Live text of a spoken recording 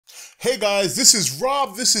Hey guys, this is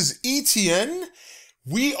Rob, this is E.T.N.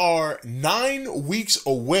 We are 9 weeks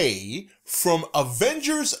away from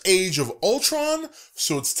Avengers Age of Ultron,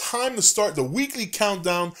 so it's time to start the weekly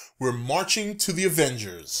countdown. We're marching to the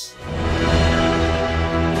Avengers.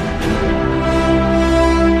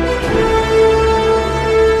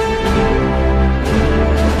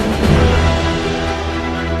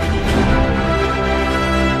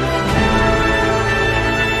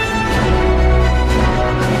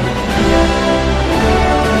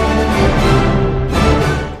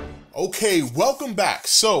 Okay, welcome back.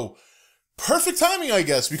 So, perfect timing, I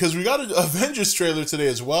guess, because we got an Avengers trailer today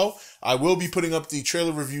as well. I will be putting up the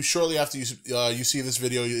trailer review shortly after you see this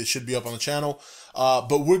video. It should be up on the channel.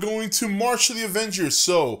 But we're going to march to the Avengers.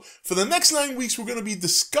 So, for the next 9 weeks, we're going to be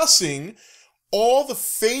discussing all the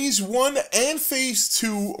Phase 1 and Phase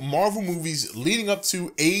 2 Marvel movies leading up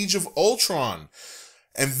to Age of Ultron.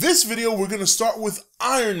 And this video, we're going to start with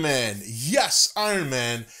Iron Man. Yes, Iron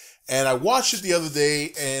Man. And I watched it the other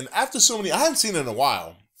day, and after so many, I haven't seen it in a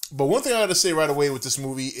while. But one thing I gotta say right away with this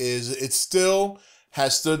movie is it still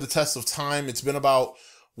has stood the test of time. It's been about,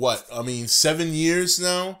 7 years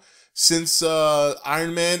now since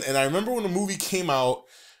Iron Man. And I remember when the movie came out,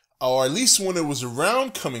 or at least when it was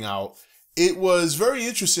around coming out, it was very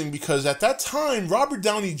interesting because at that time, Robert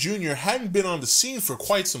Downey Jr. hadn't been on the scene for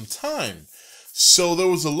quite some time. So there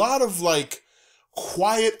was a lot of,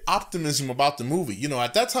 quiet optimism about the movie. You know,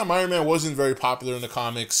 at that time, Iron Man wasn't very popular in the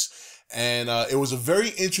comics, and it was a very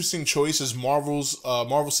interesting choice as Marvel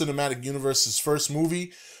Cinematic Universe's first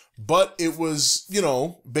movie, but it was,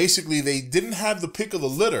 basically they didn't have the pick of the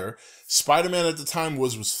litter. Spider-Man at the time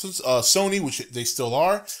was with Sony, which they still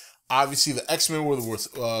are. Obviously, the X-Men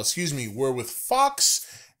were with Fox,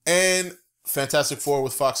 and Fantastic Four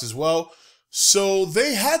with Fox as well. So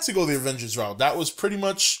they had to go the Avengers route. That was pretty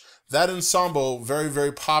much that ensemble, very,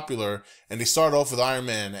 very popular, and they started off with Iron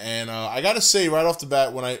Man. And I gotta say, right off the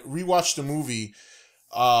bat, when I rewatched the movie,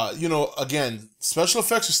 again, special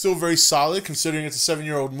effects are still very solid, considering it's a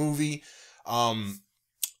 7-year-old movie.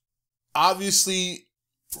 Obviously,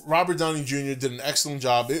 Robert Downey Jr. did an excellent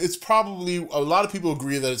job. It's probably, a lot of people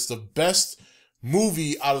agree that it's the best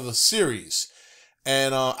movie out of the series.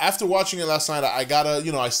 And after watching it last night, I gotta,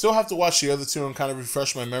 I still have to watch the other two and kind of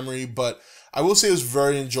refresh my memory, but I will say it was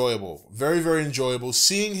very enjoyable. Very, very enjoyable.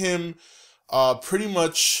 Seeing him pretty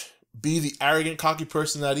much be the arrogant, cocky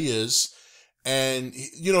person that he is. And,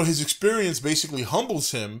 his experience basically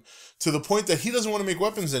humbles him to the point that he doesn't want to make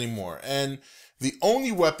weapons anymore. And the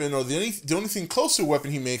only weapon, or the only thing close to a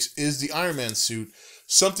weapon he makes is the Iron Man suit.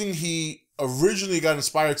 Something he originally got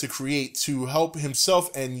inspired to create to help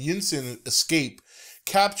himself and Yinsen escape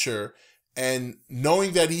capture. And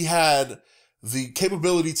knowing that he had the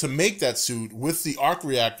capability to make that suit with the arc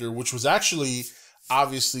reactor, which was actually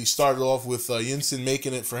obviously started off with Yinsen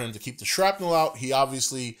making it for him to keep the shrapnel out. He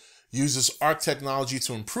obviously uses arc technology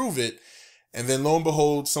to improve it. And then lo and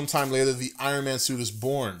behold, sometime later, the Iron Man suit is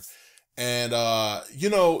born. And,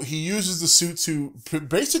 he uses the suit to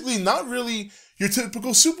basically not really your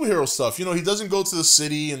typical superhero stuff. He doesn't go to the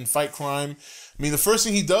city and fight crime. I mean, the first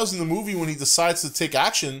thing he does in the movie when he decides to take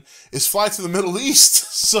action is fly to the Middle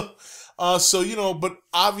East. But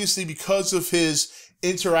obviously because of his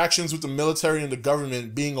interactions with the military and the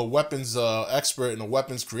government, being a weapons expert and a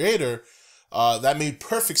weapons creator, that made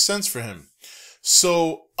perfect sense for him.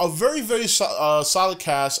 So a very, very solid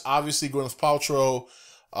cast. Obviously, Gwenyth Paltrow,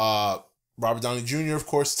 Robert Downey Jr., of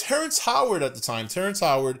course, Terrance Howard at the time. Terrance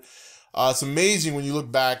Howard, it's amazing when you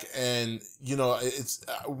look back and,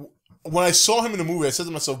 when I saw him in the movie, I said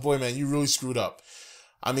to myself, boy, man, you really screwed up.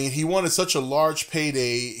 I mean, he wanted such a large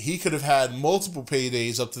payday. He could have had multiple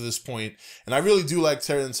paydays up to this point. And I really do like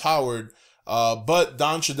Terrance Howard. But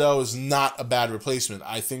Don Cheadle is not a bad replacement.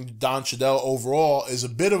 I think Don Cheadle overall is a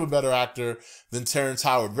bit of a better actor than Terrance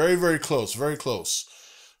Howard. Very, very close. Very close.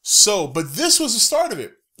 So, but this was the start of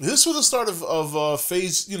it. This was the start of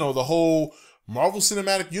phase, the whole Marvel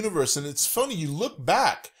Cinematic Universe. And it's funny, you look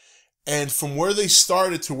back and from where they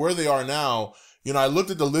started to where they are now, I looked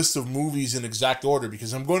at the list of movies in exact order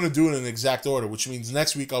because I'm going to do it in exact order, which means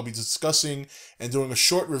next week I'll be discussing and doing a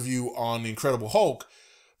short review on The Incredible Hulk.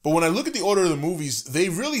 But when I look at the order of the movies, they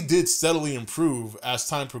really did steadily improve as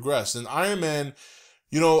time progressed. And Iron Man,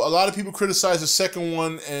 a lot of people criticize the second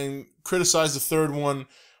one and criticize the third one.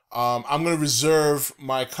 I'm going to reserve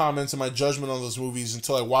my comments and my judgment on those movies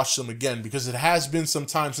until I watch them again because it has been some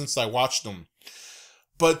time since I watched them.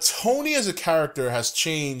 But Tony as a character has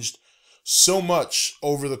changed so much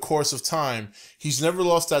over the course of time. He's never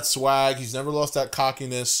lost that swag. He's never lost that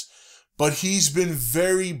cockiness. But he's been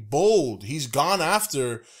very bold. He's gone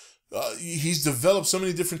after he's developed so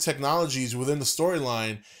many different technologies within the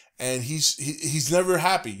storyline, and he's never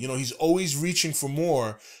happy. You know, he's always reaching for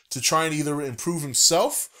more to try and either improve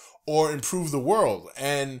himself or improve the world.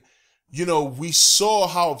 And you know, we saw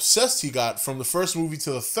how obsessed he got from the first movie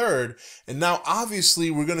to the third, and now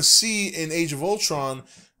obviously we're gonna see in Age of Ultron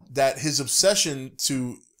that his obsession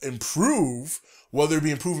to improve, whether it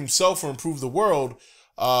be improve himself or improve the world,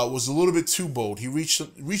 was a little bit too bold. He reached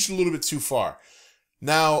a little bit too far.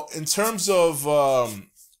 Now, in terms of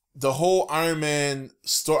the whole Iron Man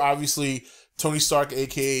story, obviously Tony Stark,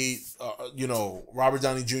 aka you know, Robert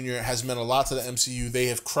Downey Jr. has meant a lot to the MCU. They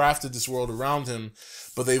have crafted this world around him,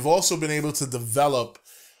 but they've also been able to develop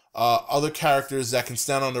other characters that can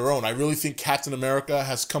stand on their own. I really think Captain America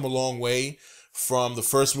has come a long way from the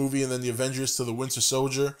first movie and then the Avengers to the Winter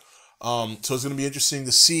Soldier. So it's going to be interesting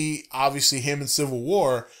to see, obviously, him in Civil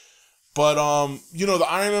War. But, you know, the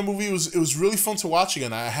Iron Man movie, it was really fun to watch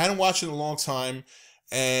again. I hadn't watched it in a long time,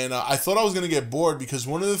 and I thought I was going to get bored because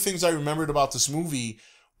one of the things I remembered about this movie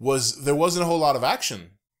was there wasn't a whole lot of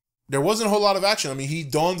action. There wasn't a whole lot of action. I mean, he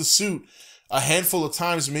donned the suit a handful of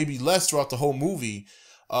times, maybe less, throughout the whole movie.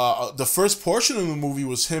 The first portion of the movie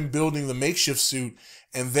was him building the makeshift suit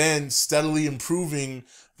and then steadily improving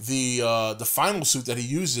the final suit that he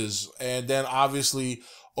uses. And then obviously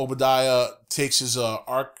Obadiah takes his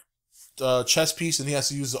arc chest piece and he has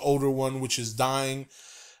to use the older one, which is dying.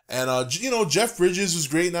 And you know, Jeff Bridges was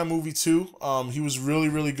great in that movie too. He was really,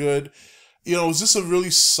 really good. You know, it was just a really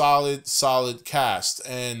solid cast.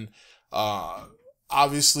 And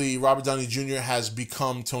obviously Robert Downey Jr. has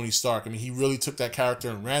become Tony Stark. I mean, he really took that character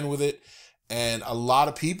and ran with it. And a lot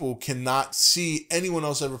of people cannot see anyone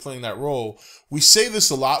else ever playing that role. We say this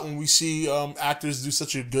a lot when we see actors do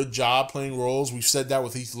such a good job playing roles. We've said that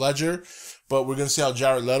with Heath Ledger, but we're going to see how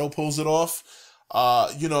Jared Leto pulls it off.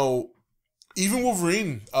 You know, even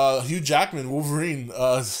Wolverine, Hugh Jackman, Wolverine,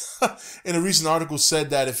 in a recent article said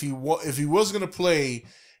that if he was going to play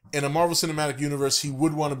in a Marvel Cinematic Universe, he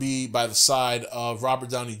would want to be by the side of Robert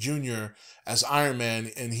Downey Jr. as Iron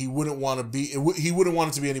Man, and he wouldn't want it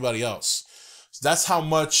to be anybody else. So that's how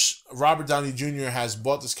much Robert Downey Jr. has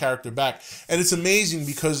brought this character back. And it's amazing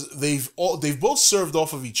because they've both served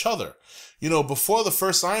off of each other. You know, before the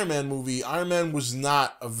first Iron Man movie, Iron Man was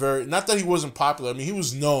not that he wasn't popular. I mean, he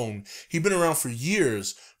was known. He'd been around for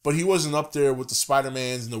years, but he wasn't up there with the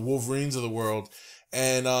Spider-Mans and the Wolverines of the world.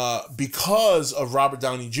 And because of Robert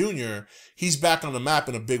Downey Jr., he's back on the map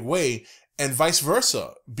in a big way. And vice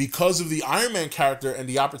versa, because of the Iron Man character and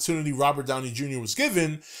the opportunity Robert Downey Jr. was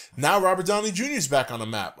given, now Robert Downey Jr. is back on the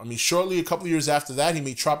map. I mean, shortly, a couple of years after that, he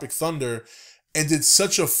made Tropic Thunder and did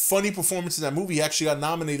such a funny performance in that movie. He actually got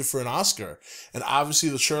nominated for an Oscar. And obviously,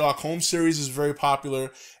 the Sherlock Holmes series is very popular,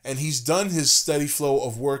 and he's done his steady flow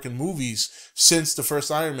of work in movies since the first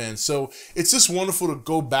Iron Man. So it's just wonderful to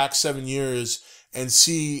go back 7 years and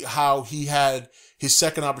see how he had his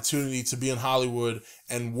second opportunity to be in Hollywood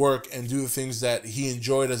and work and do the things that he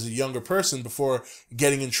enjoyed as a younger person before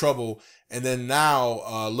getting in trouble. And then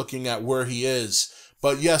now looking at where he is.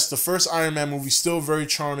 But yes, the first Iron Man movie, still very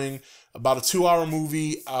charming. About a 2-hour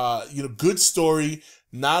movie, you know, good story,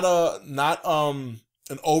 not an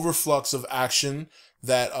overflux of action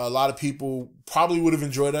that a lot of people probably would have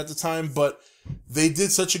enjoyed at the time, but they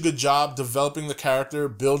did such a good job developing the character,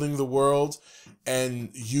 building the world, and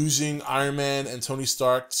using Iron Man and Tony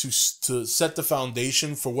Stark to set the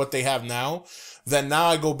foundation for what they have now, that now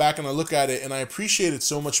I go back and I look at it and I appreciate it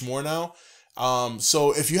so much more now.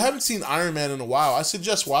 So if you haven't seen Iron Man in a while, I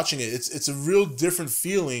suggest watching it. It's a real different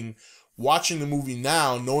feeling watching the movie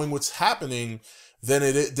now, knowing what's happening, than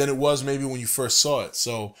it was maybe when you first saw it.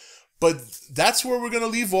 So, but that's where we're going to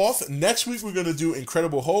leave off. Next week, we're going to do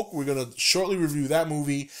Incredible Hulk. We're going to shortly review that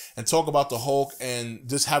movie and talk about the Hulk and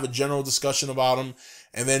just have a general discussion about him.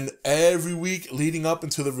 And then every week leading up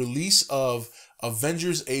into the release of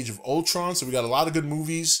Avengers Age of Ultron. So we got a lot of good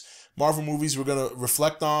movies, Marvel movies we're going to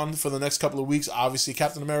reflect on for the next couple of weeks. Obviously,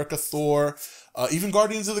 Captain America, Thor, even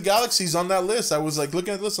Guardians of the Galaxy is on that list. I was like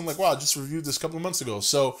looking at this, I'm like, wow, I just reviewed this a couple of months ago.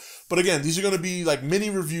 So, but again, these are going to be like mini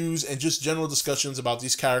reviews and just general discussions about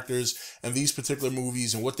these characters and these particular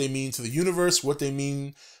movies and what they mean to the universe, what they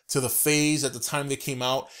mean to the phase at the time they came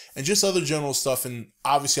out, and just other general stuff. And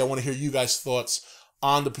obviously, I want to hear you guys' thoughts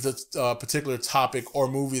on the particular topic or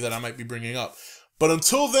movie that I might be bringing up. But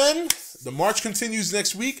until then, the march continues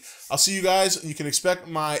next week. I'll see you guys. You can expect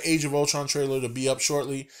my Age of Ultron trailer to be up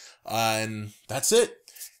shortly. And that's it.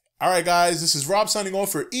 All right, guys. This is Rob signing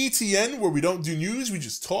off for E.T.N, where we don't do news. We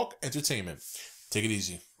just talk entertainment. Take it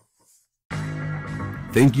easy.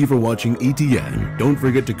 Thank you for watching E.T.N. Don't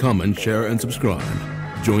forget to comment, share, and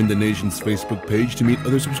subscribe. Join the Nation's Facebook page to meet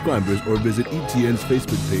other subscribers or visit E.T.N's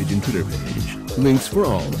Facebook page and Twitter page. Links for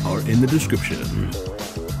all are in the description.